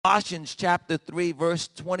Colossians chapter 3, verse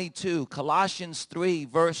 22. Colossians 3,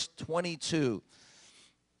 verse 22.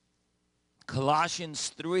 Colossians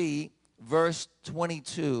 3, verse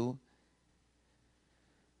 22.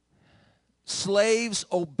 Slaves,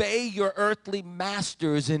 obey your earthly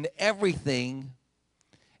masters in everything,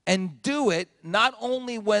 and do it not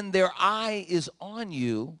only when their eye is on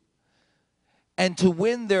you and to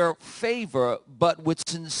win their favor, but with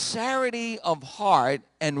sincerity of heart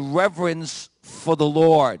and reverence for the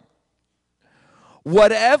Lord.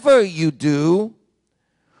 Whatever you do,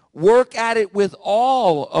 work at it with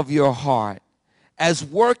all of your heart, as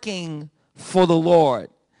working for the Lord,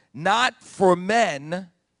 not for men,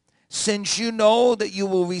 since you know that you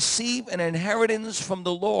will receive an inheritance from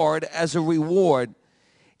the Lord as a reward.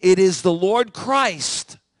 It is the Lord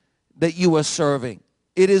Christ that you are serving.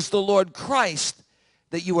 It is the Lord Christ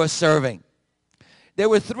that you are serving. There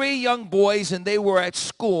were 3 young boys, and they were at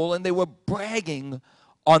school, and they were bragging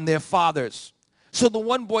on their fathers. So the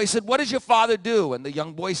one boy said, "What does your father do?" And the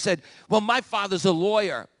young boy said, "Well, my father's a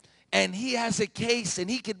lawyer, and he has a case, and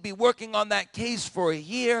he could be working on that case for a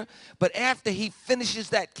year, but after he finishes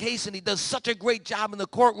that case and he does such a great job in the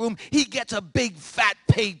courtroom, he gets a big fat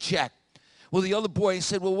paycheck." Well, the other boy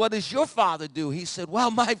said, "Well, what does your father do?" He said,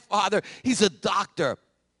 "Well, my father, he's a doctor,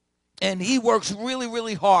 and he works really,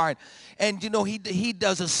 really hard. And, you know, he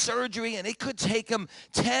does a surgery, and it could take him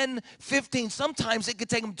 10, 15, sometimes it could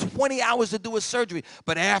take him 20 hours to do a surgery.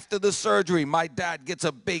 But after the surgery, my dad gets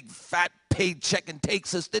a big fat paycheck and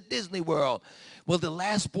takes us to Disney World." Well, the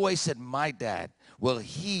last boy said, "My dad, well,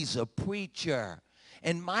 he's a preacher.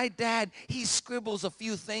 And my dad, he scribbles a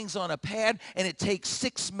few things on a pad, and it takes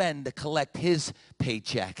 6 men to collect his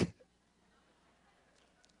paycheck."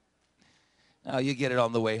 Now, you get it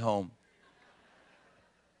on the way home.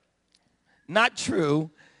 Not true,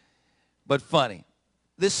 but funny.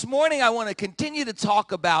 This morning, I want to continue to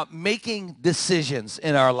talk about making decisions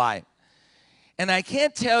in our life. And I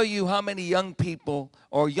can't tell you how many young people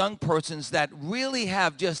or young persons that really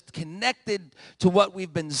have just connected to what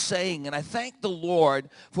we've been saying. And I thank the Lord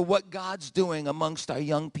for what God's doing amongst our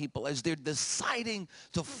young people as they're deciding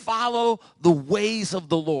to follow the ways of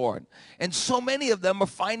the Lord. And so many of them are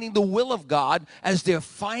finding the will of God as they're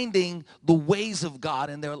finding the ways of God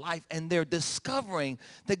in their life. And they're discovering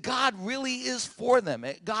that God really is for them.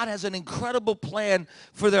 God has an incredible plan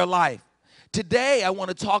for their life. Today, I want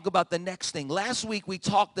to talk about the next thing. Last week, we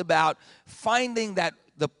talked about finding the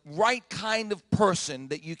right kind of person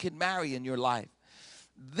that you can marry in your life.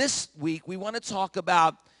 This week, we want to talk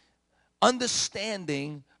about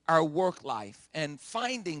understanding our work life and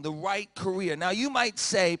finding the right career. Now, you might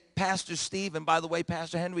say, "Pastor Steve," and by the way,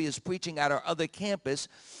 Pastor Henry is preaching at our other campus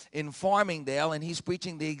in Farmingdale, and he's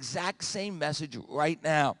preaching the exact same message right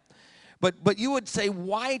now. But you would say,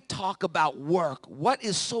 why talk about work? What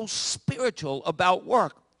is so spiritual about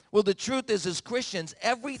work? Well, the truth is, as Christians,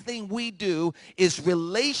 everything we do is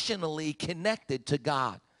relationally connected to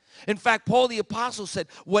God. In fact, Paul the Apostle said,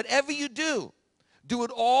 whatever you do, do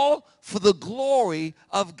it all for the glory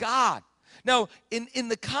of God. Now, in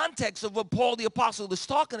the context of what Paul the Apostle is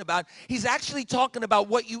talking about, he's actually talking about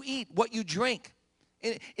what you eat, what you drink.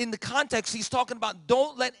 In the context, he's talking about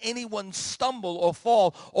don't let anyone stumble or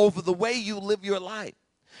fall over the way you live your life.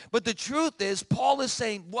 But the truth is, Paul is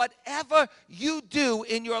saying, whatever you do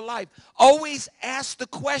in your life, always ask the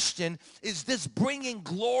question, is this bringing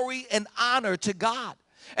glory and honor to God?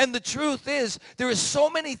 And the truth is, there are so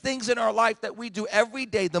many things in our life that we do every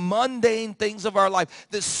day, the mundane things of our life,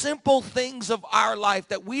 the simple things of our life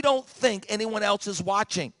that we don't think anyone else is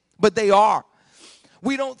watching, but they are.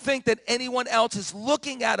 We don't think that anyone else is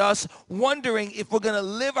looking at us, wondering if we're going to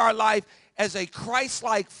live our life as a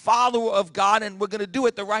Christ-like follower of God, and we're going to do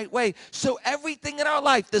it the right way. So everything in our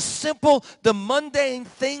life, the simple, the mundane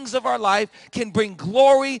things of our life can bring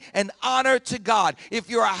glory and honor to God. If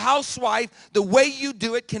you're a housewife, the way you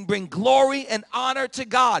do it can bring glory and honor to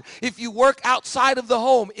God. If you work outside of the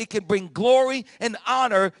home, it can bring glory and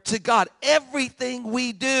honor to God. Everything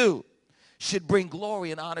we do should bring glory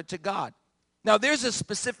and honor to God. Now, there's a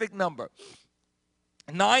specific number,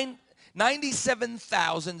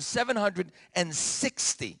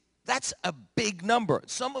 97,760. That's a big number.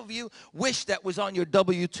 Some of you wish that was on your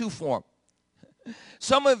W-2 form.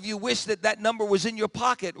 Some of you wish that that number was in your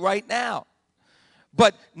pocket right now.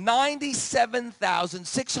 But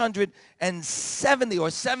 97,670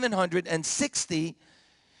 or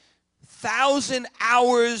 760,000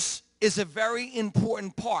 hours is a very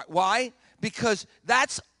important part. Why? Because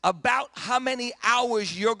that's about how many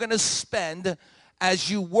hours you're going to spend as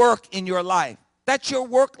you work in your life. That's your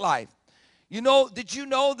work life. Did you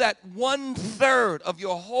know that 1/3 of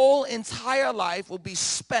your whole entire life will be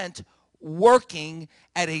spent working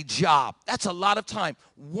at a job? That's a lot of time.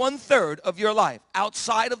 1/3 of your life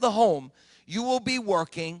outside of the home, you will be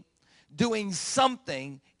working, doing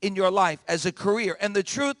something in your life as a career. And the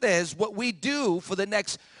truth is, what we do for the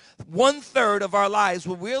next 1/3 of our lives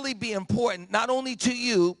will really be important, not only to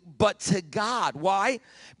you, but to God. Why?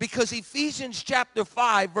 Because Ephesians chapter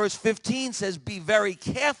 5, verse 15 says, be very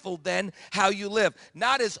careful then how you live,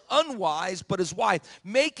 not as unwise, but as wise,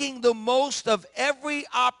 making the most of every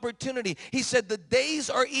opportunity. He said, the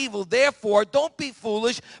days are evil, therefore don't be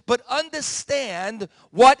foolish, but understand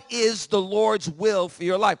what is the Lord's will for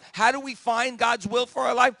your life. How do we find God's will for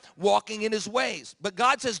our life? Walking in his ways. But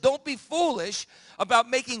God says, don't be foolish about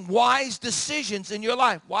making wise decisions in your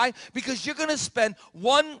life. Why? Because you're going to spend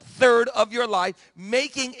 1/3 of your life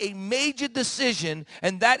making a major decision,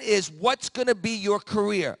 and that is what's going to be your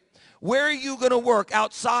career. Where are you going to work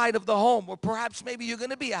outside of the home? Or perhaps maybe you're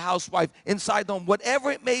going to be a housewife inside the home.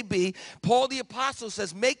 Whatever it may be, Paul the Apostle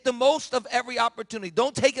says, make the most of every opportunity.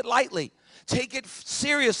 Don't take it lightly. Take it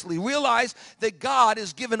seriously. Realize that God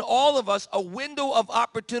has given all of us a window of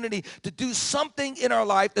opportunity to do something in our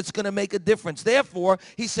life that's going to make a difference. Therefore,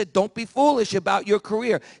 he said, don't be foolish about your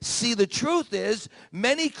career. See, the truth is,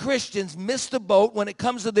 many Christians miss the boat when it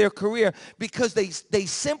comes to their career because they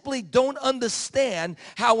simply don't understand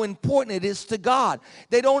how important it is to God.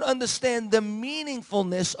 They don't understand the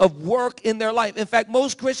meaningfulness of work in their life. In fact,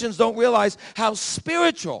 most Christians don't realize how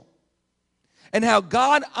spiritual and how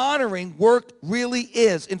God-honoring work really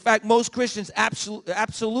is. In fact, most Christians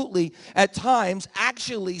absolutely at times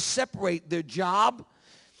actually separate their job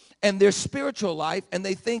and their spiritual life, and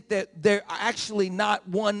they think that they're actually not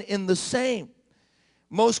one in the same.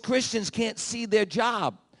 Most Christians can't see their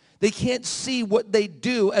job. They can't see what they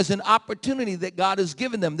do as an opportunity that God has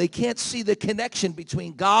given them. They can't see the connection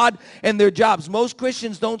between God and their jobs. Most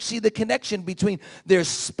Christians don't see the connection between their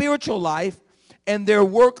spiritual life and their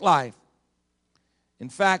work life. In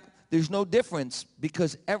fact, there's no difference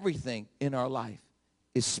because everything in our life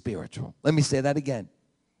is spiritual. Let me say that again.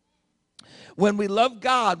 When we love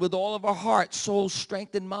God with all of our heart, soul,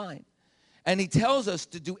 strength, and mind, and he tells us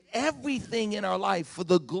to do everything in our life for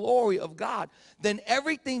the glory of God, then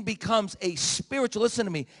everything becomes a spiritual, listen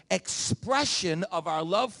to me, expression of our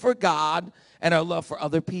love for God and our love for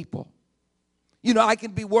other people. I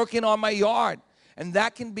can be working on my yard, and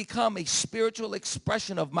that can become a spiritual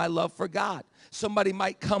expression of my love for God. Somebody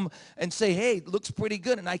might come and say, hey, it looks pretty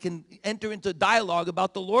good, and I can enter into dialogue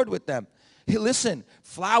about the Lord with them. Hey, listen,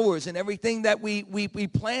 flowers and everything that we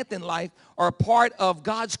plant in life are a part of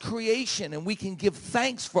God's creation, and we can give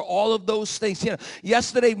thanks for all of those things.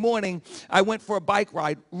 Yesterday morning, I went for a bike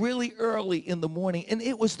ride really early in the morning, and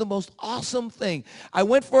it was the most awesome thing. I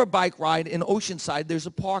went for a bike ride in Oceanside. There's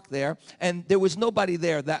a park there, and there was nobody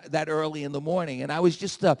there that early in the morning, and I was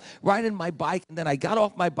just riding my bike, and then I got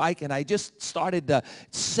off my bike, and I just started to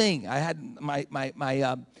sing. I had my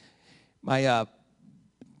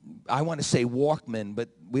I want to say Walkman, but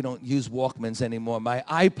we don't use Walkmans anymore, my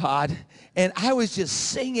iPod, and I was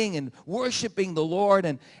just singing and worshiping the Lord,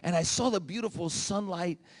 and I saw the beautiful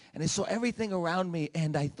sunlight, and I saw everything around me,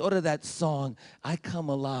 and I thought of that song, I come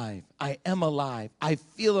alive, I am alive, I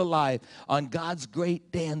feel alive on God's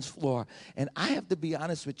great dance floor. And I have to be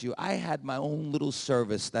honest with you, I had my own little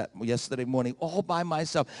service that yesterday morning all by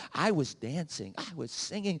myself. I was dancing, I was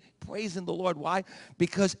singing, praising the Lord. Why?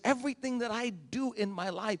 Because everything that I do in my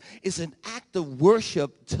life is an act of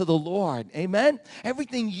worship to the Lord. Amen?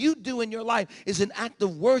 Everything you do in your life is an act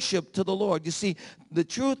of worship to the Lord. You see, the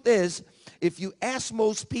truth is, if you ask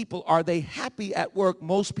most people, are they happy at work,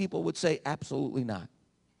 most people would say, absolutely not.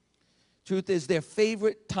 Truth is, their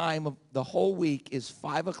favorite time of the whole week is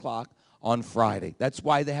 5 o'clock on Friday. That's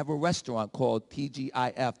why they have a restaurant called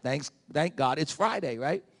TGIF. Thank God it's Friday,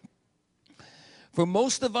 right? For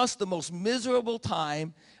most of us, the most miserable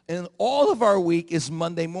time in all of our week is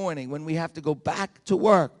Monday morning when we have to go back to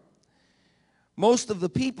work. Most of the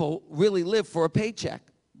people really live for a paycheck.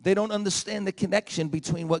 They don't understand the connection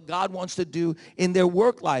between what God wants to do in their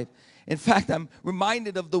work life. In fact, I'm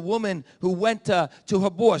reminded of the woman who went to her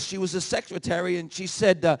boss. She was a secretary, and she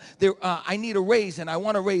said, I need a raise, and I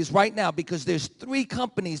want a raise right now because there's 3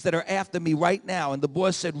 companies that are after me right now. And the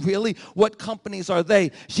boss said, really? What companies are they?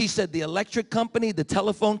 She said, the electric company, the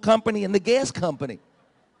telephone company, and the gas company.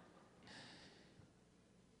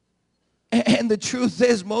 And the truth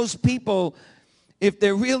is, most people, if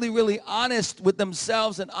they're really, really honest with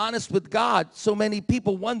themselves and honest with God, so many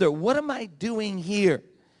people wonder, what am I doing here?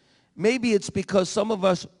 Maybe it's because some of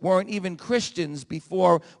us weren't even Christians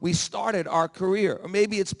before we started our career. Or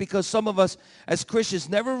maybe it's because some of us as Christians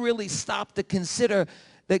never really stopped to consider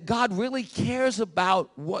that God really cares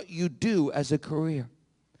about what you do as a career.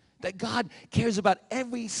 That God cares about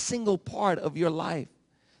every single part of your life.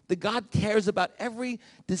 That God cares about every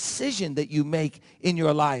decision that you make in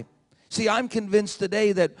your life. See, I'm convinced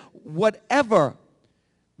today that whatever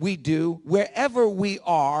we do, wherever we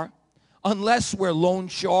are, unless we're loan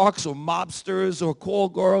sharks or mobsters or call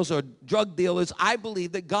girls or drug dealers, I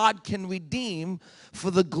believe that God can redeem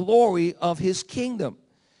for the glory of his kingdom.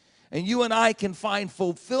 And you and I can find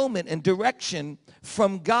fulfillment and direction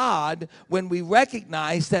from God when we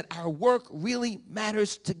recognize that our work really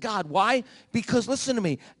matters to God. Why? Because, listen to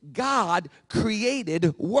me, God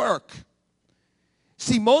created work.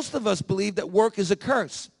 See, most of us believe that work is a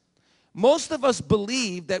curse. Most of us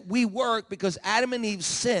believe that we work because Adam and Eve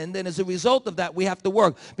sinned, and as a result of that, we have to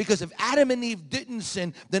work. Because if Adam and Eve didn't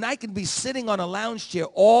sin, then I could be sitting on a lounge chair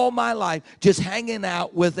all my life just hanging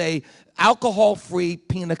out with a alcohol-free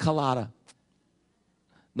pina colada.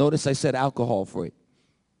 Notice I said alcohol-free.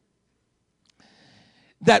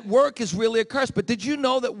 That work is really a curse. But did you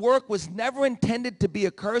know that work was never intended to be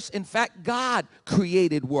a curse? In fact, God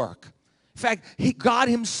created work. In fact, God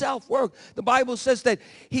himself worked. The Bible says that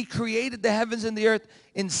he created the heavens and the earth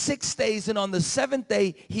in 6 days, and on the seventh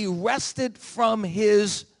day, he rested from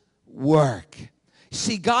his work.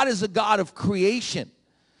 See, God is a God of creation.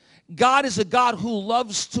 God is a God who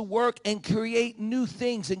loves to work and create new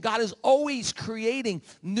things, and God is always creating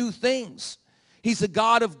new things. He's a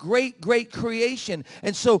God of great, great creation.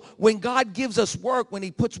 And so when God gives us work, when he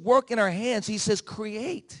puts work in our hands, he says,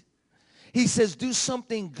 create. He says, do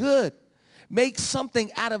something good. Make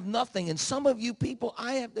something out of nothing. And some of you people,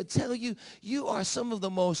 I have to tell you, you are some of the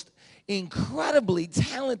most incredibly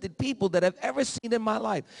talented people that I've ever seen in my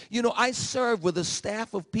life. You know, I serve with a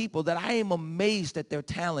staff of people that I am amazed at their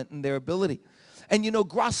talent and their ability. And you know,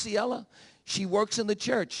 Graciela, she works in the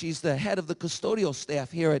church. She's the head of the custodial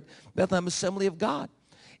staff here at Bethlehem Assembly of God.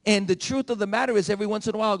 And the truth of the matter is, every once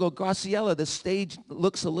in a while I go, Graciela, the stage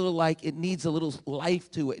looks a little like it needs a little life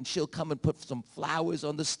to it. And she'll come and put some flowers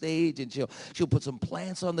on the stage, and she'll put some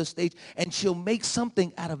plants on the stage, and she'll make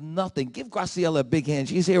something out of nothing. Give Graciela a big hand.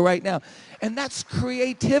 She's here right now. And that's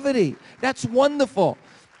creativity. That's wonderful.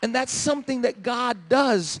 And that's something that God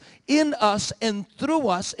does in us and through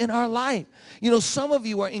us in our life. You know, some of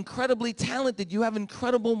you are incredibly talented. You have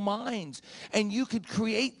incredible minds, and you could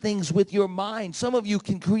create things with your mind. Some of you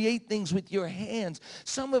can create things with your hands.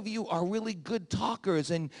 Some of you are really good talkers,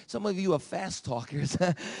 and some of you are fast talkers.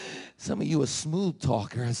 Some of you are smooth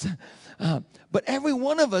talkers. But every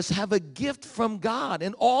one of us have a gift from God,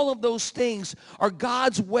 and all of those things are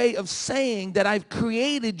God's way of saying that I've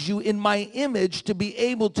created you in my image to be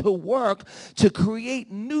able to work, to create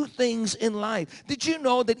new things in life. Did you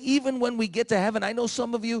know that even when we get to heaven, I know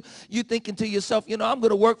some of you, you're thinking to yourself, you know, I'm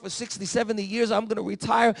going to work for 60, 70 years, I'm going to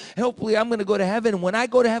retire, and hopefully I'm going to go to heaven, and when I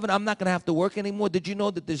go to heaven, I'm not going to have to work anymore. Did you know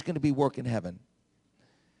that there's going to be work in heaven?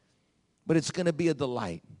 But it's going to be a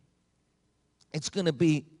delight. It's going to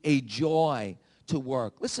be a joy to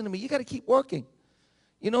work. Listen to me, you got to keep working.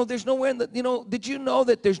 You know, there's nowhere in the, you know, did you know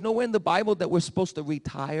that there's nowhere in the Bible that we're supposed to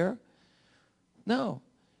retire? No.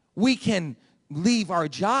 We can leave our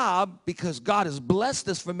job because God has blessed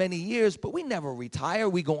us for many years, but we never retire.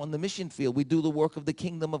 We go on the mission field. We do the work of the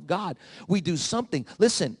kingdom of God. We do something.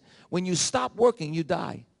 Listen, when you stop working, you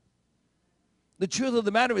die. The truth of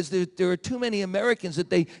the matter is there are too many Americans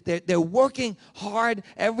that they're working hard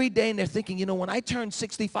every day, and they're thinking, you know, when I turn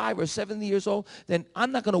 65 or 70 years old, then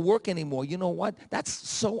I'm not going to work anymore. You know what? That's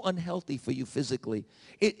so unhealthy for you physically.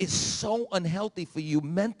 It is so unhealthy for you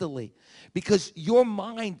mentally, because your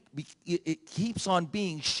mind, it keeps on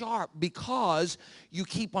being sharp because you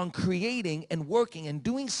keep on creating and working and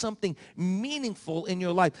doing something meaningful in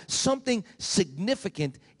your life, something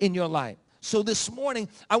significant in your life. So this morning,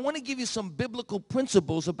 I want to give you some biblical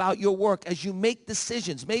principles about your work as you make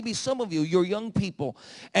decisions. Maybe some of you, you're young people,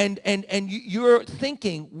 and you're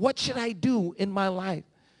thinking, what should I do in my life?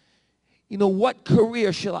 You know, what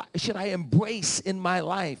career should I embrace in my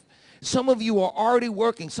life? Some of you are already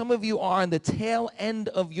working. Some of you are on the tail end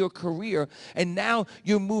of your career, and now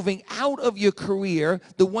you're moving out of your career,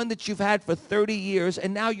 the one that you've had for 30 years,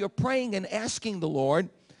 and now you're praying and asking the Lord,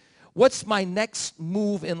 what's my next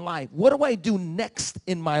move in life? What do I do next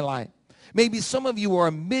in my life? Maybe some of you are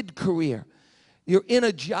mid-career. You're in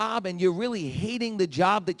a job and you're really hating the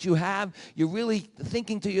job that you have. You're really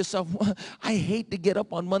thinking to yourself, well, I hate to get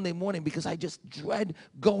up on Monday morning because I just dread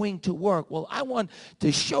going to work. Well, I want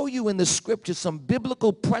to show you in the scripture some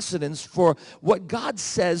biblical precedents for what God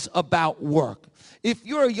says about work. If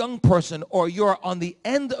you're a young person or you're on the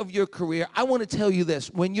end of your career, I want to tell you this.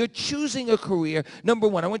 When you're choosing a career, number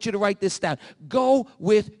one, I want you to write this down. Go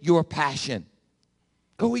with your passion.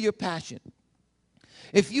 Go with your passion.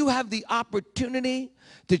 If you have the opportunity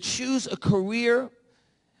to choose a career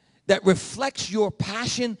that reflects your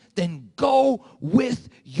passion, then go with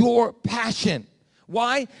your passion.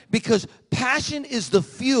 Why? Because passion is the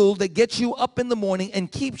fuel that gets you up in the morning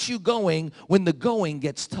and keeps you going when the going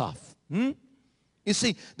gets tough. You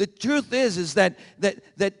see, the truth is that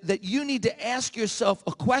you need to ask yourself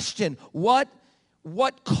a question. What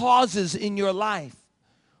causes in your life?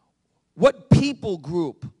 What people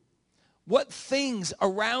group? What things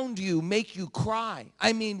around you make you cry?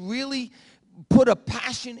 I mean, really put a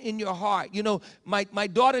passion in your heart. You know, my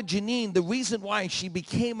daughter Janine, the reason why she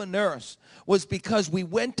became a nurse was because we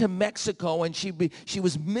went to Mexico and she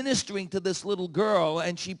was ministering to this little girl,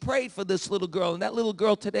 and she prayed for this little girl, and that little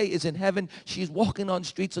girl today is in heaven. She's walking on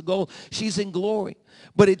streets of gold. She's in glory.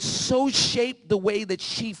 But it so shaped the way that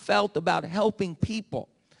she felt about helping people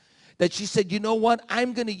that she said, you know what,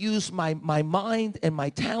 I'm going to use my mind and my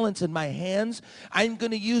talents and my hands. I'm going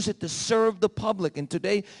to use it to serve the public. And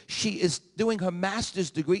today she is doing her master's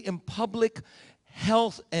degree in public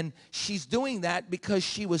health, and she's doing that because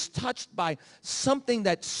she was touched by something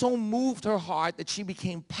that so moved her heart that she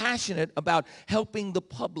became passionate about helping the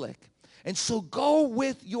public. And so go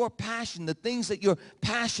with your passion, the things that you're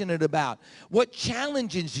passionate about. What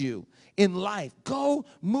challenges you in life? Go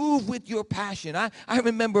move with your passion. I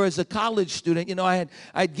remember as a college student, you know,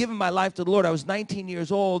 I'd given my life to the Lord. I was 19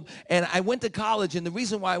 years old, and I went to college, and the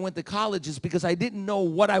reason why I went to college is because I didn't know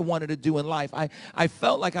what I wanted to do in life. I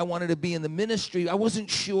felt like I wanted to be in the ministry. I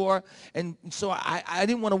wasn't sure, and so I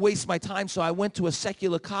didn't want to waste my time, so I went to a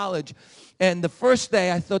secular college. And the first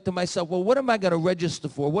day I thought to myself, well, what am I going to register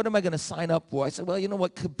for? What am I going to sign up for? I said, well, you know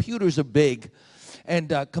what, computers are big.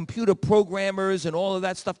 And computer programmers and all of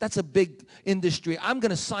that stuff, that's a big industry. I'm going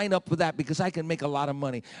to sign up for that because I can make a lot of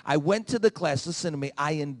money. I went to the class. Listen to me.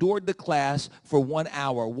 I endured the class for 1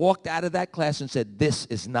 hour, walked out of that class and said, this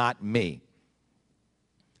is not me.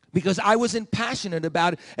 Because I wasn't passionate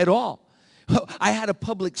about it at all. I had a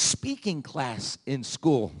public speaking class in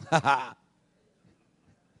school.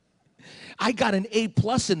 I got an A+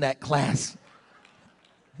 in that class.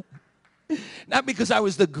 Not because I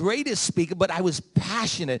was the greatest speaker, but I was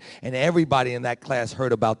passionate. And everybody in that class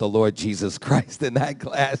heard about the Lord Jesus Christ in that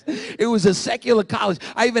class. It was a secular college.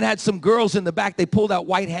 I even had some girls in the back. They pulled out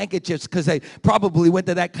white handkerchiefs because they probably went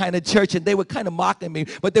to that kind of church, and they were kind of mocking me.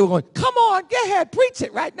 But they were going, come on, go ahead, preach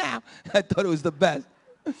it right now. I thought it was the best.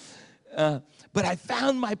 But I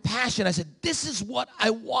found my passion. I said, this is what I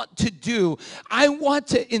want to do. I want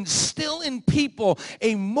to instill in people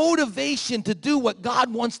a motivation to do what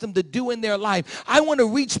God wants them to do in their life. I want to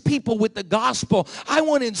reach people with the gospel. I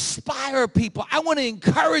want to inspire people. I want to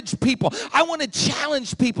encourage people. I want to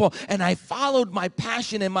challenge people. And I followed my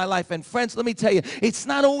passion in my life. And friends, let me tell you, it's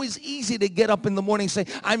not always easy to get up in the morning and say,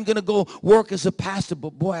 I'm going to go work as a pastor.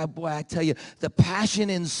 But boy, oh boy, I tell you, the passion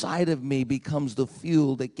inside of me becomes the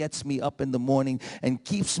fuel that gets me up in the morning and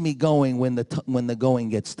keeps me going when the going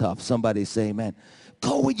gets tough. Somebody say amen.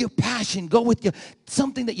 Go with your passion. Go with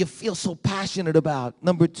something that you feel so passionate about.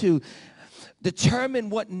 Number 2,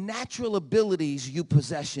 determine what natural abilities you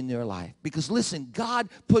possess in your life. Because listen, God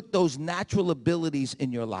put those natural abilities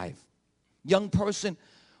in your life. Young person,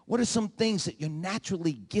 what are some things that you're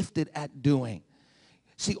naturally gifted at doing?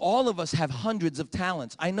 See, all of us have hundreds of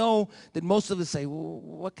talents. I know that most of us say, well,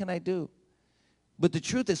 what can I do? But the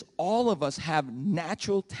truth is, all of us have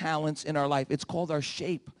natural talents in our life. It's called our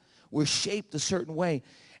shape. We're shaped a certain way.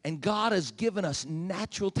 And God has given us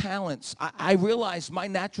natural talents. I realized my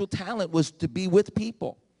natural talent was to be with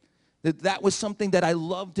people. That was something that I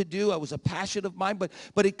loved to do. I was a passion of mine.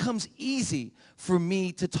 But it comes easy for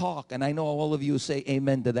me to talk. And I know all of you say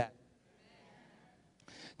amen to that.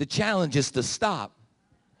 The challenge is to stop.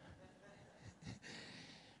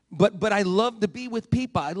 But I love to be with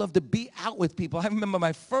people. I love to be out with people. I remember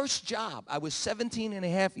my first job. I was 17 and a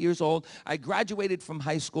half years old. I graduated from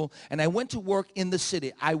high school, and I went to work in the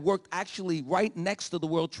city. I worked actually right next to the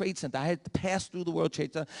World Trade Center. I had to pass through the World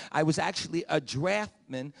Trade Center. I was actually a draft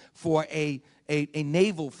contentment for a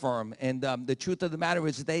naval firm, and the truth of the matter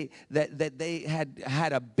is they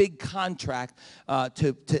had a big contract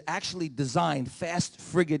to actually design fast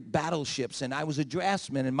frigate battleships, and I was a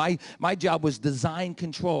draftsman, and my job was design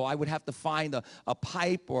control. I would have to find a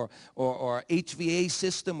pipe or HVA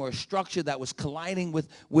system or a structure that was colliding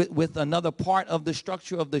with another part of the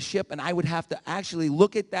structure of the ship, and I would have to actually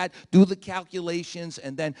look at that, do the calculations,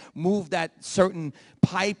 and then move that certain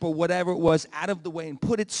pipe or whatever it was out of the way and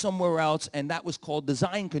put it somewhere else, and that was called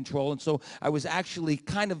design control. And so I was actually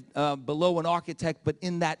kind of below an architect, but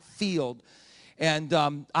in that field. And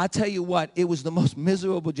I tell you what, it was the most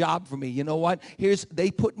miserable job for me. You know what?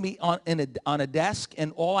 They put me on a desk,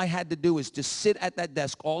 and all I had to do is just sit at that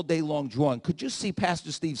desk all day long drawing. Could you see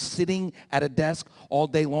Pastor Steve sitting at a desk all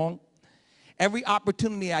day long? Every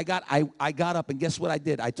opportunity I got, I got up, and guess what I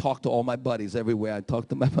did? I talked to all my buddies everywhere. I talked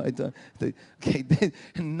to my buddies. Okay,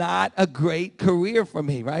 not a great career for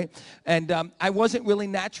me, right? And I wasn't really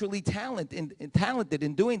naturally talented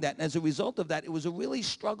in doing that. And as a result of that, it was a really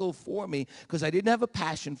struggle for me because I didn't have a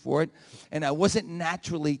passion for it, and I wasn't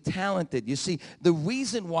naturally talented. You see, the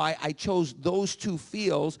reason why I chose those two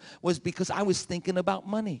fields was because I was thinking about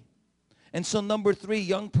money. And so number 3,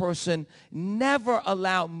 young person, never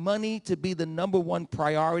allow money to be the number one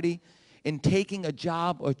priority in taking a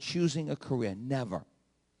job or choosing a career. Never.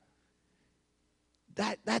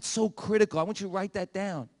 That's so critical. I want you to write that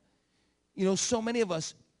down. You know, so many of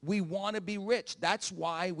us, we want to be rich. That's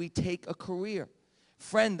why we take a career.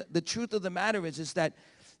 Friend, the truth of the matter is that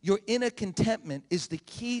your inner contentment is the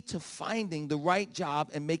key to finding the right job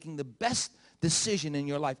and making the best decision in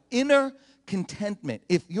your life. Inner contentment.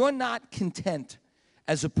 If you're not content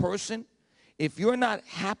as a person, if you're not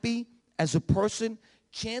happy as a person,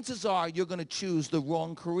 chances are you're going to choose the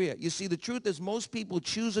wrong career. You see, the truth is most people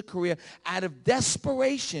choose a career out of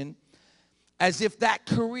desperation as if that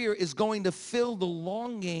career is going to fill the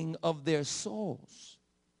longing of their souls.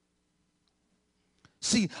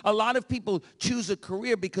 See, a lot of people choose a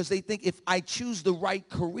career because they think if I choose the right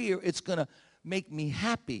career, it's going to make me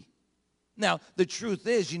happy. Now, the truth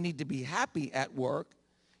is you need to be happy at work.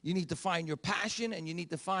 You need to find your passion, and you need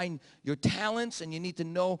to find your talents, and you need to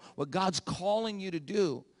know what God's calling you to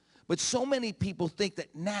do. But so many people think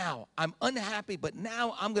that now I'm unhappy, but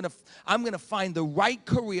now I'm gonna find the right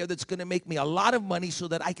career that's going to make me a lot of money so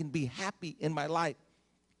that I can be happy in my life.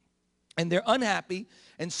 And they're unhappy,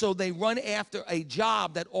 and so they run after a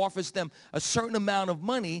job that offers them a certain amount of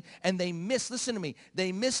money, and they miss, listen to me,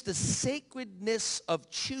 they miss the sacredness of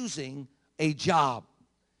choosing a job.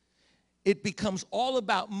 It becomes all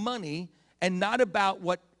about money and not about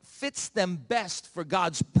what fits them best for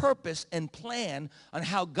God's purpose and plan on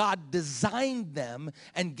how God designed them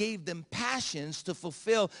and gave them passions to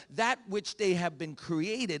fulfill that which they have been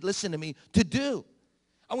created, listen to me, to do.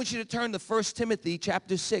 I want you to turn to 1 Timothy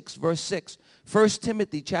chapter 6, verse 6. 1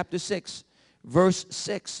 Timothy chapter 6, verse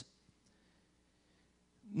 6.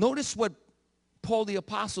 Notice what Paul the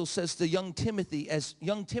Apostle says to young Timothy, as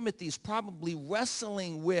young Timothy is probably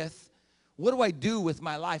wrestling with, what do I do with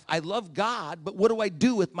my life? I love God, but what do I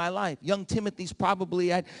do with my life? Young Timothy's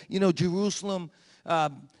probably at, Jerusalem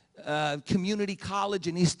Community College,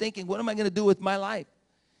 and he's thinking, what am I going to do with my life?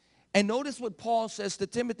 And notice what Paul says to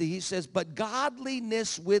Timothy. He says, but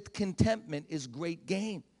godliness with contentment is great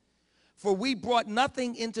gain. For we brought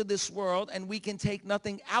nothing into this world, and we can take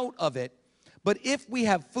nothing out of it. But if we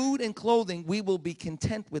have food and clothing, we will be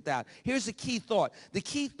content with that. Here's the key thought. The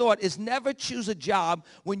key thought is never choose a job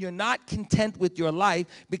when you're not content with your life,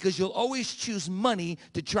 because you'll always choose money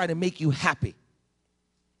to try to make you happy.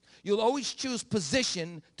 You'll always choose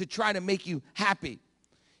position to try to make you happy.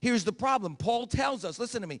 Here's the problem. Paul tells us,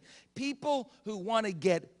 listen to me, people who want to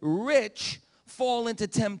get rich fall into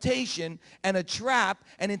temptation and a trap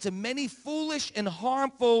and into many foolish and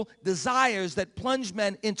harmful desires that plunge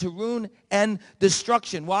men into ruin and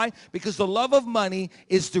destruction. Why? Because the love of money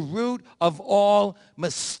is the root of all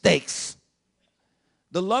mistakes.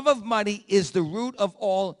 The love of money is the root of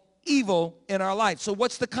all evil in our life. So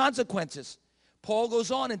what's the consequences? Paul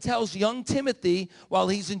goes on and tells young Timothy while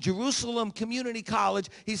he's in Jerusalem Community College,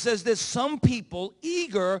 he says this, some people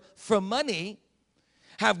eager for money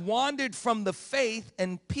have wandered from the faith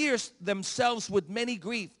and pierced themselves with many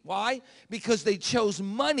grief. Why? Because they chose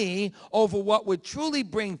money over what would truly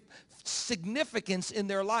bring significance in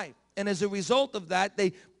their life. And as a result of that,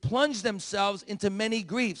 they plunged themselves into many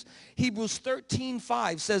griefs. Hebrews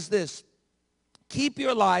 13:5 says this, keep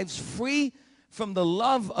your lives free from the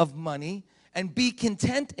love of money and be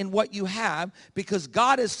content in what you have, because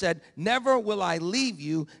God has said, never will I leave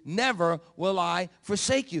you, never will I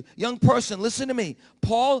forsake you. Young person, listen to me.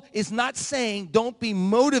 Paul is not saying don't be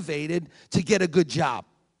motivated to get a good job.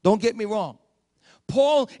 Don't get me wrong.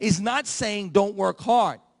 Paul is not saying don't work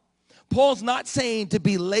hard. Paul's not saying to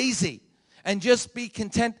be lazy and just be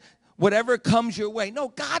content whatever comes your way. No,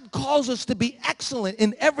 God calls us to be excellent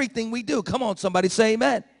in everything we do. Come on, somebody say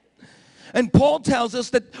amen. And Paul tells us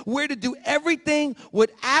that we're to do everything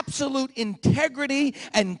with absolute integrity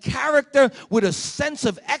and character, with a sense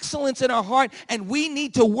of excellence in our heart, and we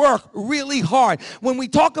need to work really hard. When we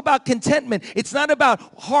talk about contentment, it's not about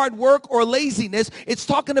hard work or laziness. It's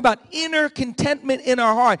talking about inner contentment in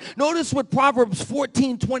our heart. Notice what Proverbs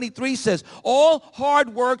 14:23 says. All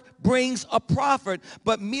hard work brings a profit,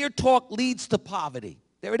 but mere talk leads to poverty.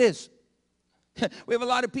 There it is. We have a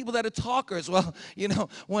lot of people that are talkers. Well, you know,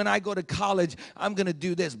 when I go to college, I'm going to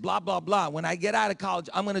do this, blah, blah, blah. When I get out of college,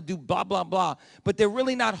 I'm going to do blah, blah, blah. But they're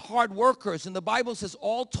really not hard workers. And the Bible says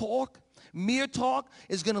all talk, mere talk,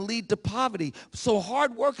 is going to lead to poverty. So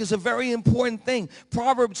hard work is a very important thing.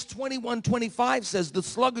 Proverbs 21:25 says, the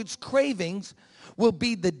sluggard's cravings will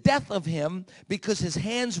be the death of him, because his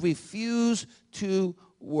hands refuse to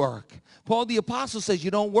work. Paul the Apostle says, you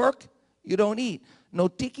don't work, you don't eat. No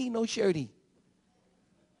tiki, no shirty.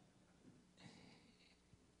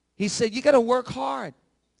 He said, you got to work hard.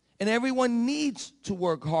 And everyone needs to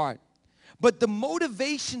work hard. But the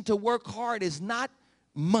motivation to work hard is not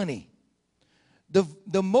money.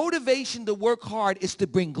 The motivation to work hard is to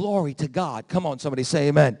bring glory to God. Come on, somebody say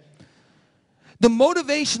amen. The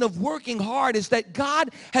motivation of working hard is that God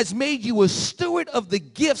has made you a steward of the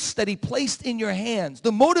gifts that he placed in your hands.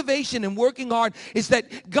 The motivation in working hard is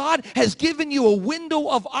that God has given you a window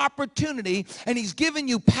of opportunity, and he's given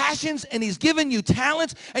you passions, and he's given you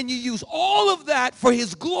talents, and you use all of that for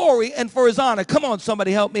his glory and for his honor. Come on,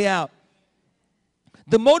 somebody help me out.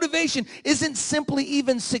 The motivation isn't simply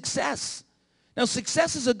even success. Now,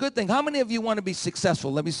 success is a good thing. How many of you want to be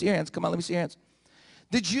successful? Let me see your hands. Come on, let me see your hands.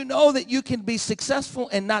 Did you know that you can be successful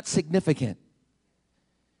and not significant?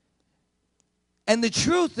 And the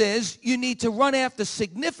truth is, you need to run after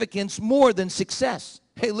significance more than success.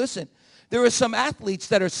 Hey, listen, there are some athletes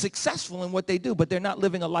that are successful in what they do, but they're not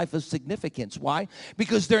living a life of significance. Why?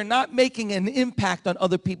 Because they're not making an impact on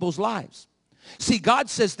other people's lives. See, God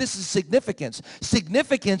says this is significance.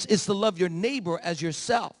 Significance is to love your neighbor as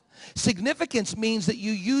yourself. Significance means that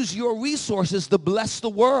you use your resources to bless the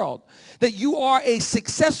world. That you are a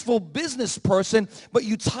successful business person, but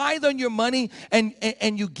you tithe on your money, and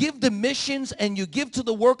you give to missions, and you give to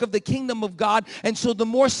the work of the kingdom of God. And so the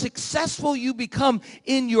more successful you become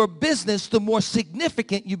in your business, the more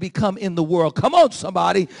significant you become in the world. Come on,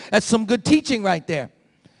 somebody. That's some good teaching right there.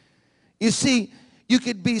 You see, you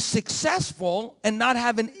could be successful and not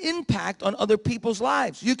have an impact on other people's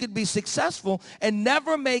lives. You could be successful and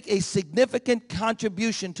never make a significant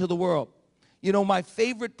contribution to the world. You know, my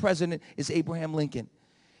favorite president is Abraham Lincoln.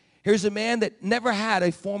 Here's a man that never had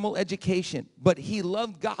a formal education, but he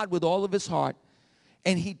loved God with all of his heart,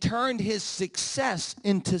 and he turned his success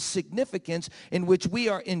into significance, in which we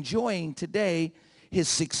are enjoying today his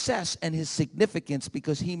success and his significance,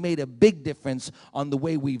 because he made a big difference on the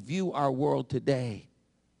way we view our world today.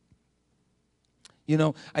 You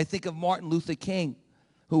know, I think of Martin Luther King,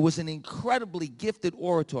 who was an incredibly gifted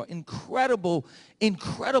orator, incredible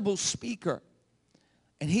speaker.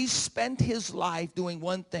 And he spent his life doing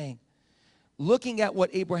one thing, looking at what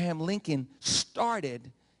Abraham Lincoln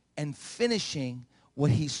started and finishing what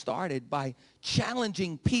he started by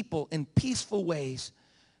challenging people in peaceful ways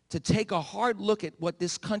to take a hard look at what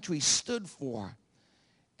this country stood for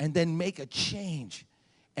and then make a change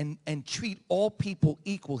and treat all people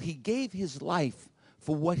equal. He gave his life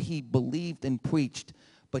for what he believed and preached,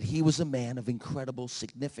 but he was a man of incredible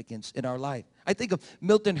significance in our life. I think of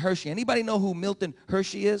Milton Hershey. Anybody know who Milton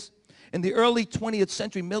Hershey is? In the early 20th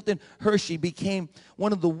century, Milton Hershey became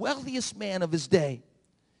one of the wealthiest men of his day.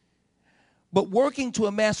 But working to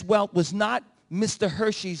amass wealth was not Mr.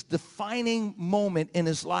 Hershey's defining moment in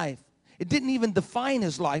his life. It didn't even define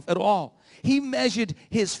his life at all. He measured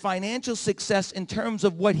his financial success in terms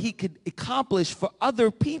of what he could accomplish for other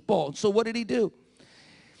people. So what did he do?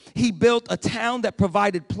 He built a town that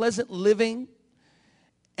provided pleasant living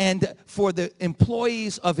and for the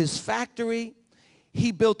employees of his factory.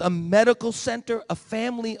 He built a medical center, a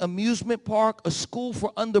family amusement park, a school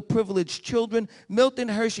for underprivileged children. Milton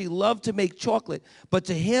Hershey loved to make chocolate, but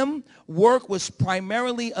to him, work was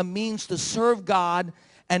primarily a means to serve God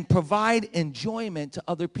and provide enjoyment to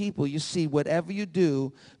other people. You see, whatever you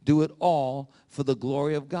do, do it all for the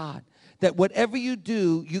glory of God. that whatever you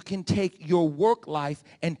do, you can take your work life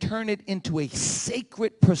and turn it into a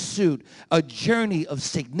sacred pursuit, a journey of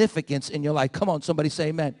significance in your life. Come on, somebody say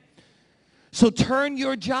amen. So turn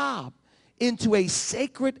your job into a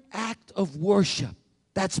sacred act of worship.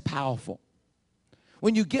 That's powerful.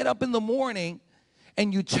 When you get up in the morning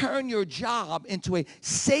and you turn your job into a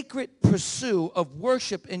sacred pursuit of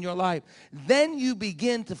worship in your life, then you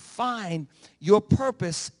begin to find your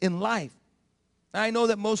purpose in life. Now, I know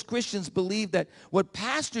that most Christians believe that what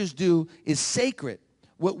pastors do is sacred.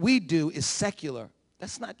 What we do is secular.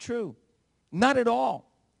 That's not true. Not at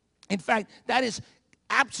all. In fact, that is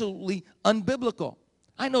absolutely unbiblical.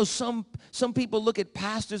 I know some people look at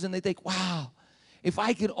pastors and they think, wow, if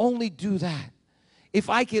I could only do that. If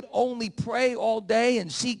I could only pray all day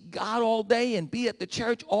and seek God all day and be at the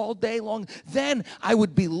church all day long, then I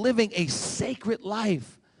would be living a sacred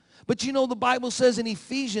life. But you know, the Bible says in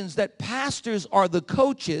Ephesians that pastors are the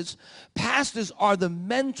coaches, pastors are the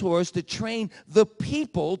mentors to train the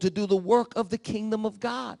people to do the work of the kingdom of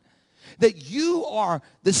God. That you are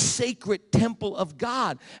the sacred temple of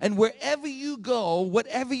God. And wherever you go,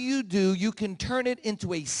 whatever you do, you can turn it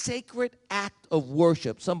into a sacred act of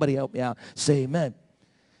worship. Somebody help me out. Say amen.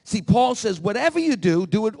 See, Paul says, whatever you do,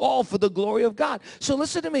 do it all for the glory of God. So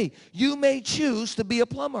listen to me. You may choose to be a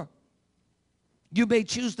plumber. You may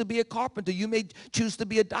choose to be a carpenter. You may choose to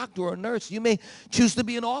be a doctor or a nurse. You may choose to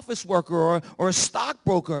be an office worker or a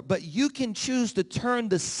stockbroker. But you can choose to turn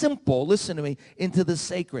the simple, listen to me, into the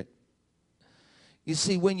sacred. You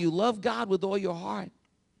see, when you love God with all your heart,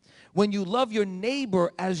 when you love your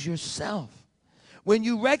neighbor as yourself, when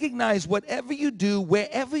you recognize whatever you do,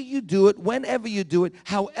 wherever you do it, whenever you do it,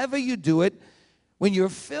 however you do it, when you're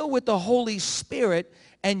filled with the Holy Spirit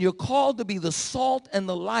and you're called to be the salt and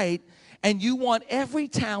the light, and you want every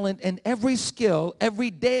talent and every skill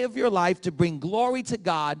every day of your life to bring glory to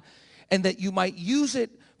God and that you might use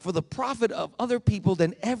it for the profit of other people,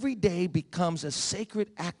 then every day becomes a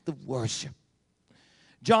sacred act of worship.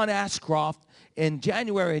 John Ashcroft, in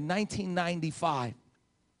January 1995,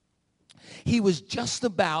 he was just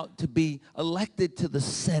about to be elected to the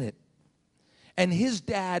Senate. And his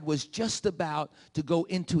dad was just about to go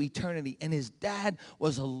into eternity. And his dad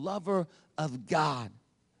was a lover of God.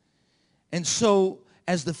 And so,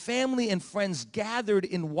 as the family and friends gathered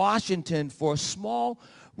in Washington for a small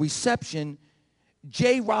reception,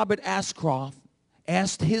 J. Robert Ashcroft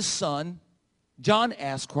asked his son, John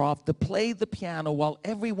Ashcroft, to play the piano while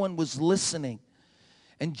everyone was listening.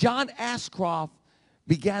 And John Ashcroft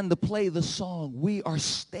began to play the song, "We Are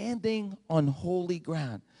Standing on Holy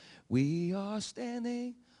Ground." We are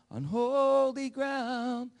standing on holy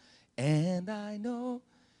ground, and I know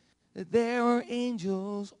that there are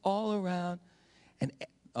angels all around. And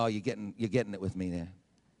oh, you're getting it with me there.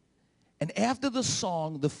 And after the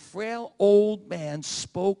song, the frail old man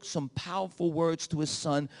spoke some powerful words to his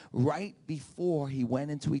son right before he went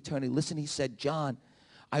into eternity. Listen, he said, "John,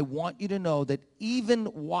 I want you to know that even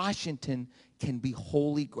Washington can be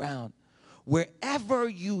holy ground. Wherever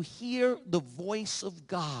you hear the voice of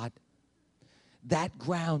God, that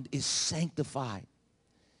ground is sanctified.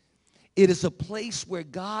 It is a place where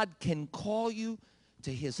God can call you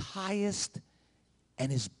to his highest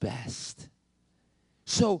and his best."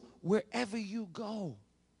 So wherever you go,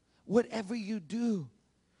 whatever you do,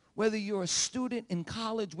 whether you're a student in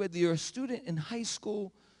college, whether you're a student in high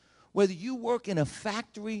school, whether you work in a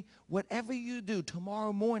factory, whatever you do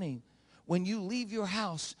tomorrow morning, when you leave your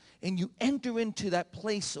house and you enter into that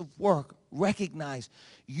place of work, recognize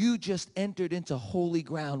you just entered into holy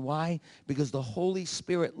ground. Why? Because the Holy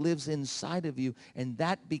Spirit lives inside of you, and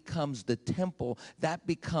that becomes the temple. That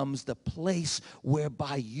becomes the place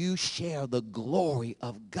whereby you share the glory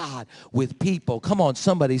of God with people. Come on,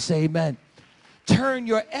 somebody say amen. Turn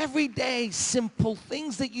your everyday simple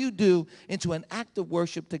things that you do into an act of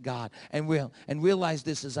worship to God. And realize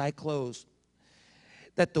this as I close,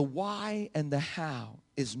 that the why and the how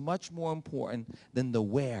is much more important than the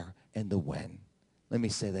where and the when. Let me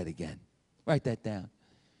say that again. Write that down.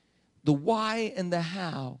 The why and the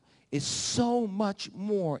how is so much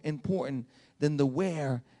more important than the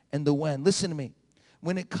where and the when. Listen to me.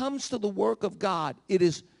 When it comes to the work of God, it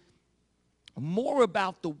is more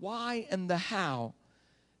about the why and the how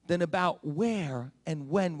than about where and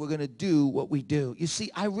when we're going to do what we do. You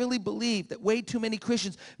see, I really believe that way too many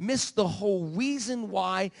Christians miss the whole reason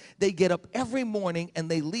why they get up every morning and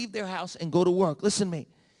they leave their house and go to work. Listen to me.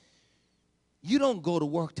 You don't go to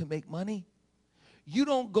work to make money. You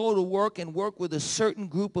don't go to work and work with a certain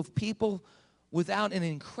group of people without an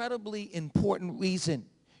incredibly important reason.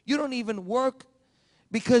 You don't even work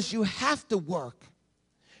because you have to work.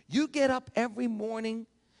 You get up every morning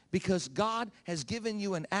Because God has given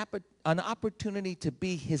you an opportunity to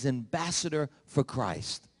be his ambassador for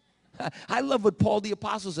Christ. I love what Paul the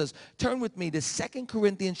Apostle says. Turn with me to 2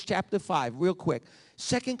 Corinthians chapter 5, real quick.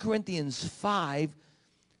 2 Corinthians 5,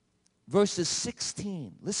 verses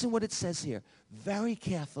 16. Listen what it says here very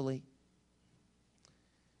carefully.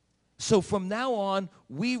 So from now on,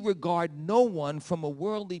 we regard no one from a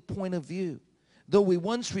worldly point of view. Though we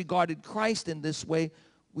once regarded Christ in this way,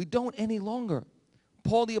 we don't any longer.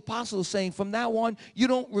 Paul the Apostle is saying from now on, you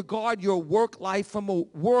don't regard your work life from a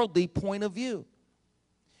worldly point of view.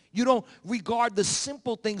 You don't regard the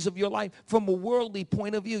simple things of your life from a worldly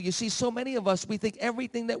point of view. You see, so many of us, we think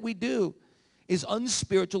everything that we do is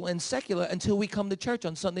unspiritual and secular until we come to church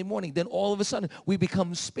on Sunday morning. Then all of a sudden, we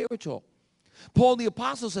become spiritual. Paul the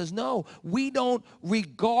Apostle says, no, we don't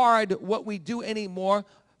regard what we do anymore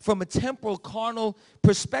from a temporal, carnal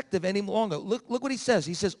perspective any longer. Look what he says.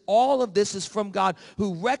 He says, all of this is from God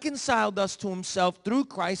who reconciled us to himself through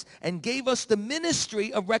Christ and gave us the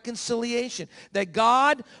ministry of reconciliation. That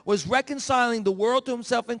God was reconciling the world to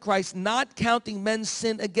himself in Christ, not counting men's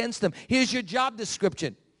sin against them. Here's your job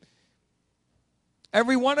description.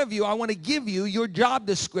 Every one of you, I want to give you your job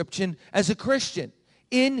description as a Christian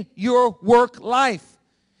in your work life.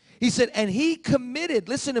 He said, and he committed,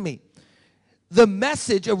 listen to me, the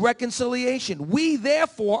message of reconciliation. We,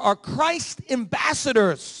 therefore, are Christ's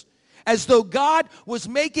ambassadors, as though God was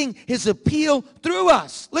making his appeal through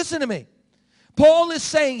us. Listen to me. Paul is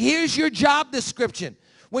saying, here's your job description.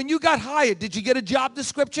 When you got hired, did you get a job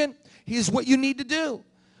description? Here's what you need to do.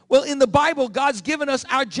 Well, in the Bible, God's given us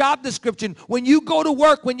our job description. When you go to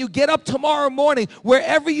work, when you get up tomorrow morning,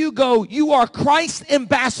 wherever you go, you are Christ's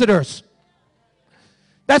ambassadors.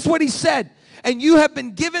 That's what he said. And you have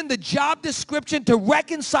been given the job description to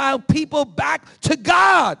reconcile people back to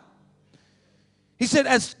God. He said,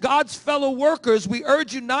 as God's fellow workers, we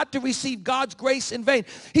urge you not to receive God's grace in vain.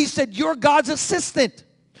 He said, you're God's assistant.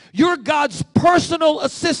 You're God's personal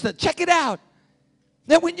assistant. Check it out.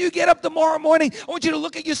 Now, when you get up tomorrow morning, I want you to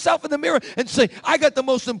look at yourself in the mirror and say, I got the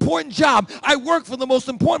most important job. I work for the most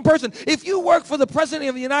important person. If you work for the President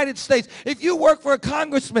of the United States, if you work for a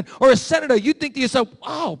congressman or a senator, you think to yourself,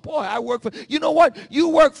 oh, boy, I work for, you know what? You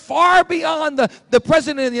work far beyond the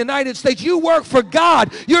President of the United States. You work for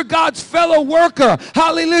God. You're God's fellow worker.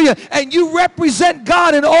 Hallelujah. And you represent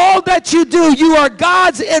God in all that you do. You are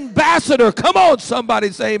God's ambassador. Come on,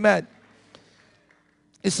 somebody say amen.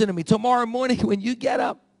 Listen to me. Tomorrow morning when you get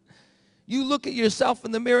up, you look at yourself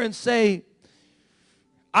in the mirror and say,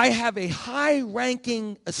 I have a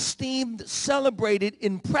high-ranking, esteemed, celebrated,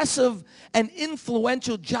 impressive, and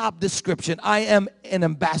influential job description. I am an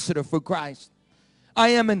ambassador for Christ. I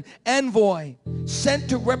am an envoy sent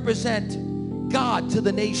to represent God to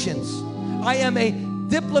the nations. I am a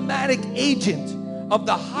diplomatic agent of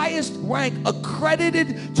the highest rank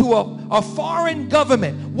accredited to a foreign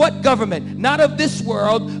government. What government? Not of this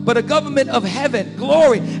world, but a government of heaven.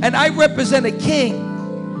 Glory. And I represent a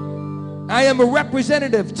king. I am a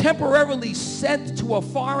representative temporarily sent to a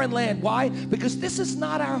foreign land. Why? Because this is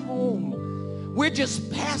not our home. We're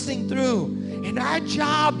just passing through. And our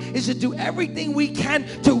job is to do everything we can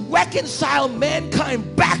to reconcile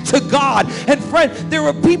mankind back to God. And friend, there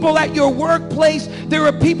are people at your workplace, there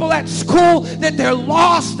are people at school that they're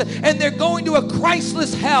lost and they're going to a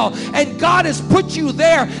Christless hell. And God has put you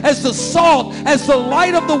there as the salt, as the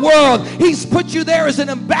light of the world. He's put you there as an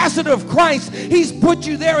ambassador of Christ. He's put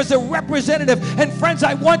you there as a representative. And friends,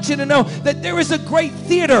 I want you to know that there is a great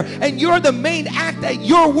theater and you're the main act at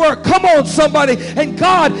your work. Come on, somebody. And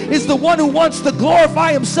God is the one who wants to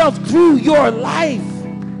glorify himself through your life.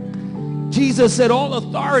 Jesus said, all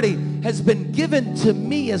authority has been given to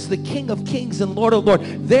me as the King of Kings and Lord of Lords.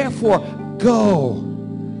 Therefore, go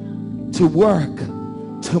to work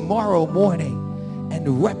tomorrow morning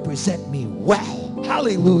and represent me well.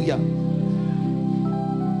 Hallelujah.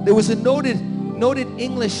 There was a noted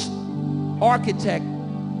English architect,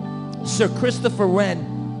 Sir Christopher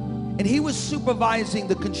Wren, and he was supervising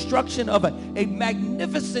the construction of a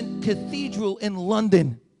magnificent cathedral in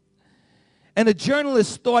London. And a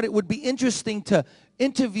journalist thought it would be interesting to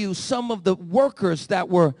interview some of the workers that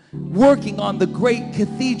were working on the great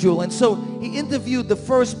cathedral. And so he interviewed the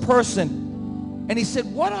first person. And he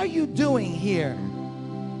said, what are you doing here?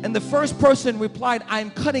 And the first person replied, I'm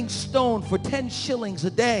cutting stone for 10 shillings a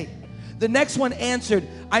day. The next one answered,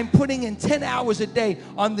 I'm putting in 10 hours a day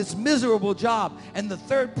on this miserable job. And the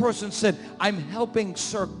third person said, I'm helping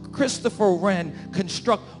Sir Christopher Wren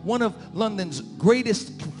construct one of London's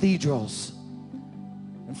greatest cathedrals.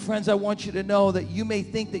 And friends, I want you to know that you may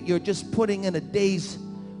think that you're just putting in a day's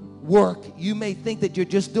work. You may think that you're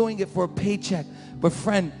just doing it for a paycheck. But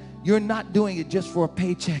friend, you're not doing it just for a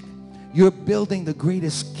paycheck. You're building the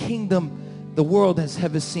greatest kingdom the world has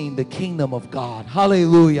ever seen, the kingdom of God.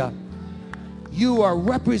 Hallelujah. You are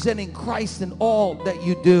representing Christ in all that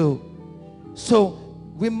you do. So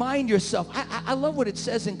remind yourself. I love what it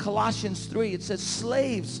says in Colossians 3. It says,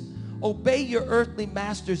 slaves, obey your earthly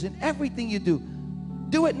masters in everything you do.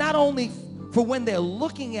 Do it not only for when they're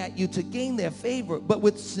looking at you to gain their favor, but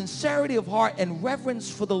with sincerity of heart and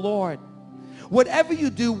reverence for the Lord. Whatever you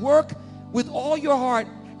do, work with all your heart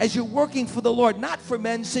as you're working for the Lord, not for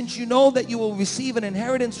men, since you know that you will receive an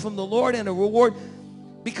inheritance from the Lord and a reward,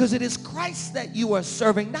 because it is Christ that you are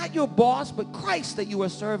serving, not your boss, but Christ that you are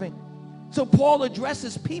serving. So Paul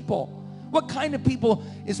addresses people. What kind of people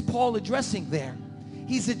is Paul addressing there?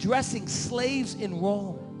 He's addressing slaves in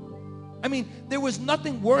Rome. I mean, there was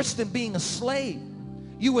nothing worse than being a slave.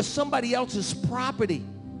 You were somebody else's property.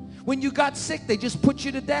 When you got sick, they just put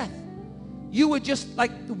you to death. You were just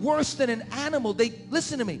like worse than an animal.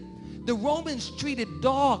 Listen to me. The Romans treated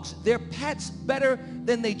dogs, their pets, better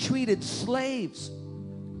than they treated slaves.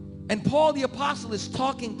 And Paul the Apostle is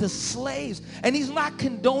talking to slaves, and he's not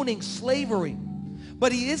condoning slavery,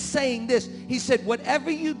 but he is saying this. He said,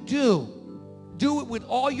 whatever you do, do it with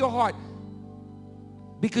all your heart,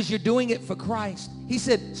 because you're doing it for Christ. He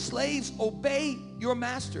said, slaves, obey your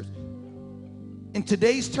masters. In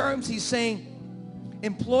today's terms, he's saying,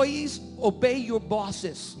 employees, obey your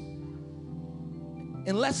bosses.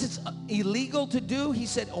 Unless it's illegal to do, he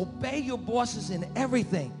said, obey your bosses in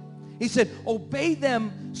everything. He said, obey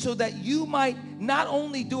them so that you might not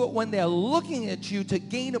only do it when they're looking at you to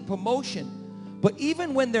gain a promotion, but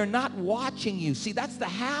even when they're not watching you. See, that's the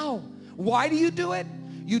how. Why do you do it?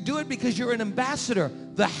 You do it because you're an ambassador.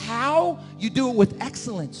 The how, you do it with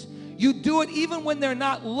excellence. You do it even when they're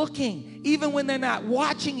not looking, even when they're not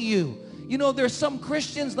watching you. You know, there's some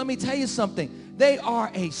Christians, let me tell you something. They are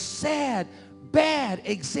a sad, bad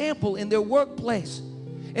example in their workplace.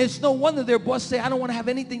 And it's no wonder their boss say, I don't want to have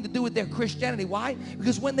anything to do with their Christianity. Why?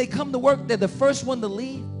 Because when they come to work, they're the first one to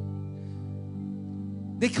leave.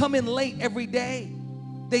 They come in late every day.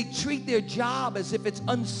 They treat their job as if it's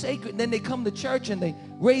unsacred. And then they come to church and they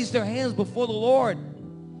raise their hands before the Lord.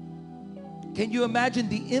 Can you imagine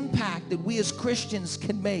the impact that we as Christians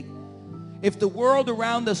can make? If the world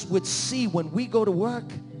around us would see when we go to work,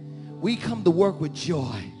 we come to work with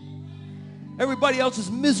joy. Everybody else is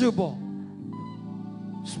miserable.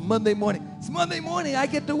 It's Monday morning. It's Monday morning. I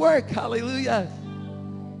get to work. Hallelujah.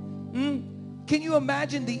 Can you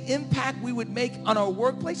imagine the impact we would make on our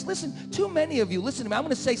workplace? Listen, too many of you, listen to me. I'm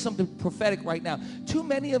going to say something prophetic right now. Too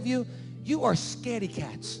many of you, you are scaredy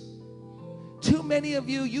cats. Too many of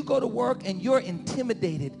you, you go to work and you're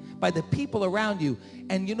intimidated by the people around you.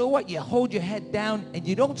 And you know what? You hold your head down and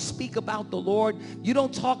you don't speak about the Lord. You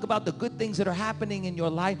don't talk about the good things that are happening in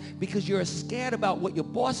your life because you're scared about what your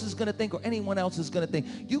boss is going to think or anyone else is going to think.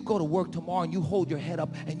 You go to work tomorrow and you hold your head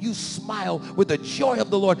up and you smile with the joy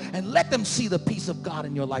of the Lord and let them see the peace of God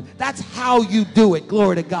in your life. That's how you do it.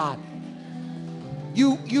 Glory to God.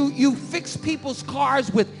 You fix people's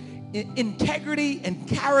cars with integrity and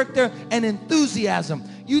character and enthusiasm.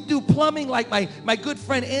 You do plumbing like my good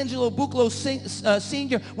friend Angelo Buclo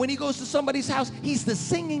Sr. When he goes to somebody's house, he's the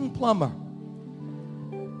singing plumber.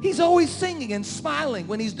 He's always singing and smiling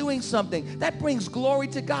when he's doing something. That brings glory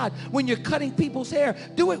to God. When you're cutting people's hair,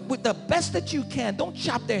 do it with the best that you can. Don't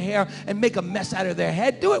chop their hair and make a mess out of their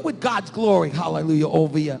head. Do it with God's glory, hallelujah,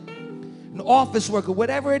 over you. An office worker,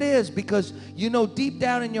 whatever it is, because you know deep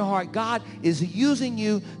down in your heart, God is using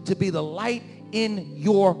you to be the light in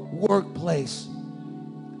your workplace.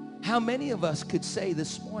 How many of us could say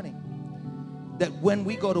this morning that when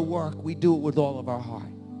we go to work, we do it with all of our heart?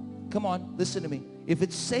 Come on, listen to me. If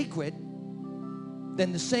it's sacred,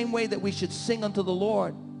 then the same way that we should sing unto the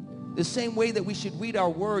Lord, the same way that we should read our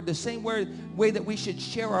word, the same way that we should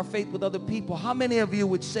share our faith with other people, how many of you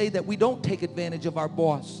would say that we don't take advantage of our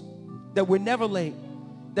boss? That we're never late,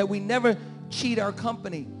 that we never cheat our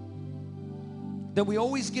company, that we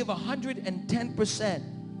always give 110%.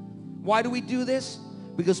 Why do we do this?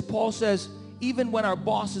 Because Paul says, even when our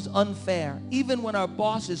boss is unfair, even when our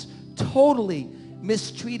boss is totally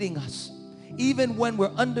mistreating us, even when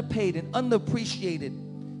we're underpaid and underappreciated,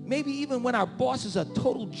 maybe even when our boss is a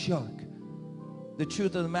total jerk, the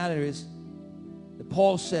truth of the matter is that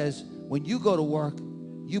Paul says, when you go to work,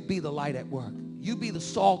 you be the light at work. You be the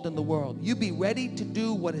salt in the world. You be ready to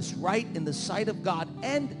do what is right in the sight of God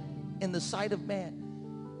and in the sight of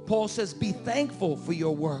man. Paul says, be thankful for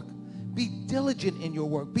your work. Be diligent in your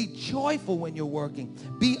work. Be joyful when you're working.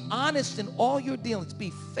 Be honest in all your dealings.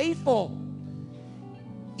 Be faithful.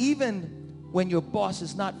 Even when your boss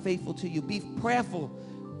is not faithful to you, be prayerful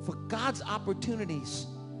for God's opportunities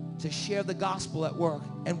to share the gospel at work.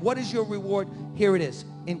 And what is your reward? Here it is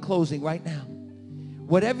in closing right now.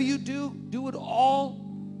 Whatever you do, do it all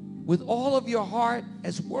with all of your heart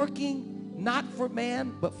as working not for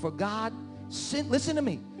man, but for God. Listen to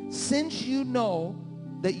me. Since you know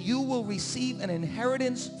that you will receive an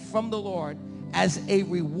inheritance from the Lord as a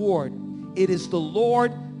reward, it is the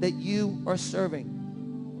Lord that you are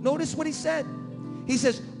serving. Notice what he said. He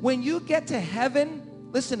says, when you get to heaven,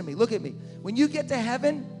 listen to me, look at me. When you get to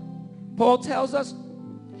heaven, Paul tells us,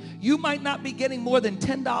 you might not be getting more than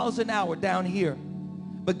 $10 an hour down here,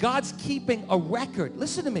 but God's keeping a record.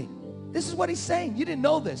 Listen to me. This is what he's saying. You didn't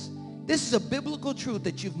know this. This is a biblical truth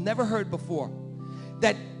that you've never heard before.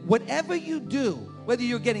 That whatever you do, whether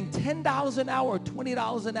you're getting $10 an hour or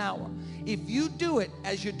 $20 an hour, if you do it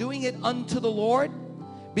as you're doing it unto the Lord,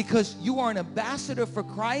 because you are an ambassador for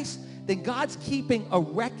Christ, then God's keeping a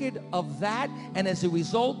record of that. And as a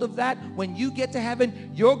result of that, when you get to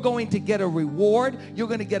heaven, you're going to get a reward. You're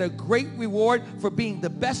going to get a great reward for being the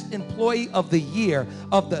best employee of the year,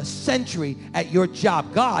 of the century at your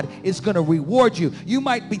job. God is going to reward you. You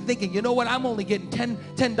might be thinking, you know what, I'm only getting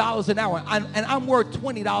 $10 an hour, and I'm worth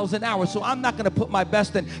 $20 an hour, so I'm not going to put my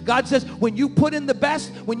best in. God says, when you put in the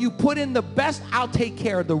best, I'll take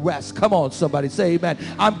care of the rest. Come on, somebody say amen.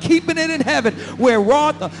 I'm keeping it in heaven where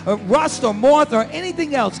rust or moth or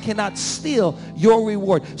anything else cannot steal your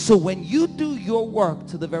reward. So when you do your work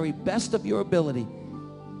to the very best of your ability,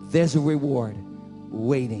 there's a reward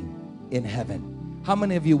waiting in heaven. How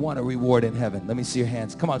many of you want a reward in heaven? Let me see your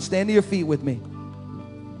hands. Come on, stand to your feet with me.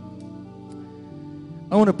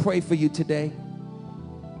 I want to pray for you today.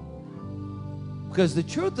 Because the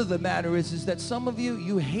truth of the matter is that some of you,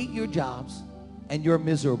 you hate your jobs and you're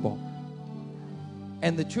miserable.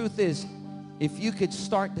 And the truth is, if you could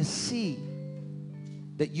start to see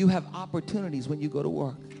that you have opportunities when you go to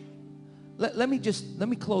work. Let me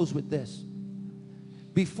close with this.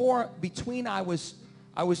 Before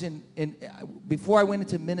I went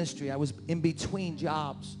into ministry, I was in between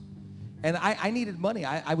jobs. And I needed money.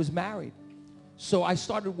 I was married. So I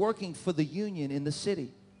started working for the union in the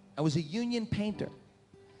city. I was a union painter.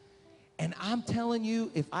 And I'm telling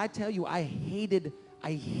you, if I tell you I hated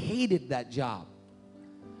that job,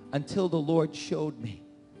 until the Lord showed me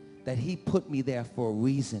that he put me there for a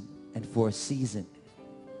reason and for a season.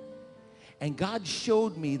 And God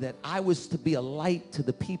showed me that I was to be a light to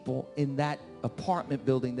the people in that apartment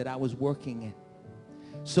building that I was working in.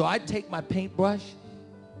 So I'd take my paintbrush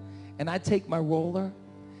and I'd take my roller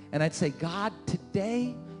and I'd say, God,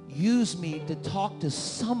 today use me to talk to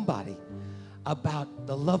somebody about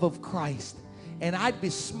the love of Christ. And I'd be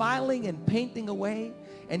smiling and painting away.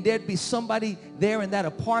 And there'd be somebody there in that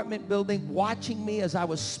apartment building watching me as I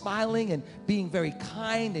was smiling and being very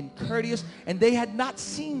kind and courteous. And they had not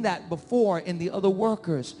seen that before in the other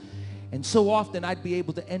workers. And so often I'd be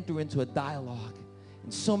able to enter into a dialogue.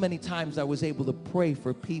 And so many times I was able to pray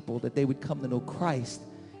for people that they would come to know Christ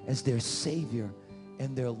as their Savior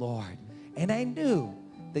and their Lord. And I knew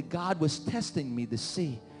that God was testing me to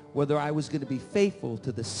see whether I was going to be faithful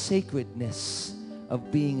to the sacredness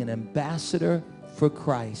of being an ambassador for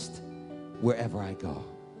Christ wherever I go.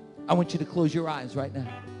 I want you to close your eyes right now.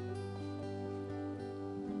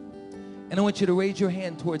 And I want you to raise your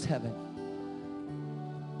hand towards heaven.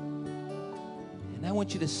 And I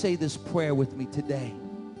want you to say this prayer with me today.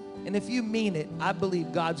 And if you mean it, I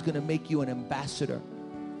believe God's going to make you an ambassador.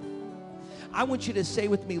 I want you to say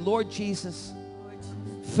with me, Lord Jesus,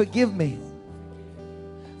 forgive me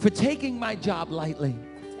for taking my job lightly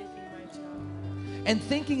and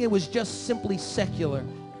thinking it was just simply secular.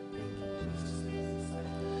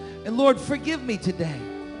 And Lord, forgive me today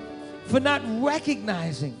for not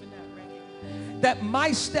recognizing that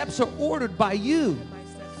my steps are ordered by you.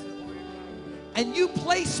 And you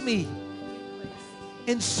place me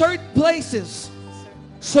in certain places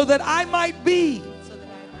so that I might be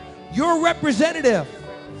your representative,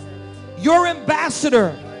 your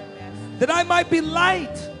ambassador, that I might be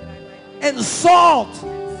light and salt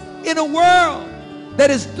in a world that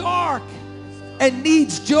is dark and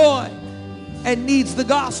needs joy and needs the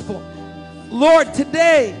gospel. Lord,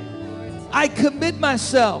 today I commit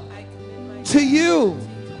myself to you.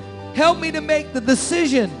 Help me to make the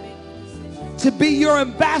decision to be your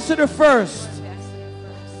ambassador first.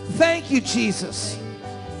 Thank you, Jesus.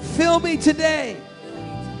 Fill me today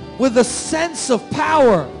with a sense of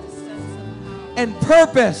power and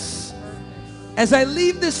purpose. As I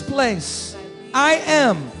leave this place, I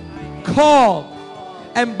am called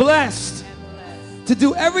and blessed to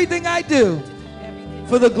do everything I do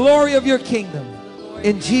for the glory of your kingdom.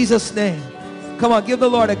 In Jesus' name. Come on, give the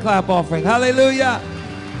Lord a clap offering. Hallelujah.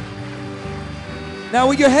 Now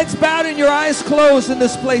with your heads bowed and your eyes closed in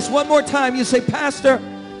this place, one more time, you say, Pastor,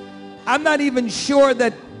 I'm not even sure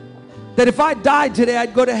that if I died today,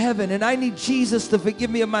 I'd go to heaven, and I need Jesus to forgive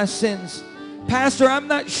me of my sins. Pastor, I'm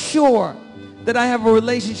not sure that I have a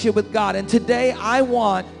relationship with God, and today I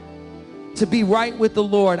want to be right with the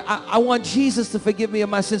Lord. I want Jesus to forgive me of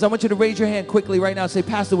my sins. I want you to raise your hand quickly right now. Say,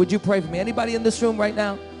 Pastor, would you pray for me? Anybody in this room right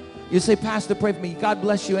now? You say, Pastor, pray for me. God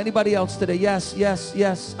bless you. Anybody else today? Yes, yes,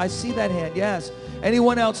 yes. I see that hand. Yes.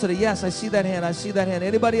 Anyone else today? Yes, I see that hand. I see that hand.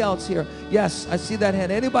 Anybody else here? Yes, I see that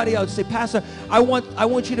hand. Anybody else? Say, Pastor, I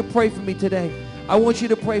want you to pray for me today. I want you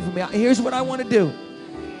to pray for me. Here's what I want to do.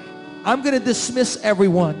 I'm going to dismiss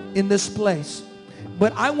everyone in this place.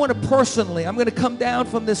 But I want to personally, I'm going to come down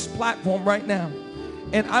from this platform right now.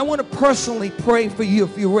 And I want to personally pray for you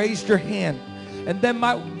if you raised your hand. And then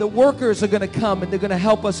the workers are going to come and they're going to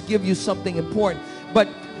help us give you something important. But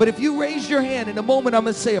if you raise your hand, in a moment I'm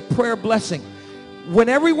going to say a prayer blessing. When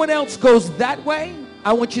everyone else goes that way,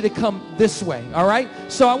 I want you to come this way, all right?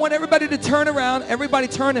 So I want everybody to turn around. Everybody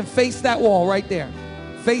turn and face that wall right there.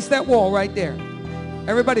 Face that wall right there.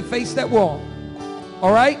 Everybody face that wall.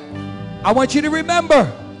 All right? I want you to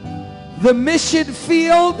remember, the mission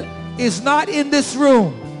field is not in this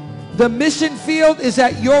room. The mission field is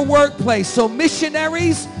at your workplace. So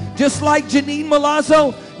missionaries, just like Janine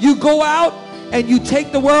Milazzo, you go out and you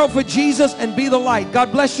take the world for Jesus and be the light.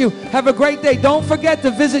 God bless you. Have a great day. Don't forget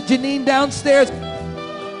to visit Janine downstairs.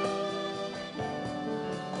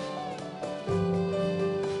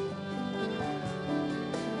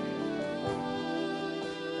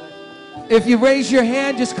 If you raise your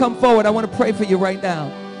hand, just come forward. I want to pray for you right now.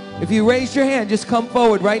 If you raise your hand, just come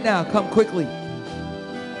forward right now. Come quickly.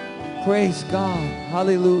 Praise God.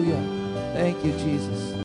 Hallelujah. Thank you, Jesus.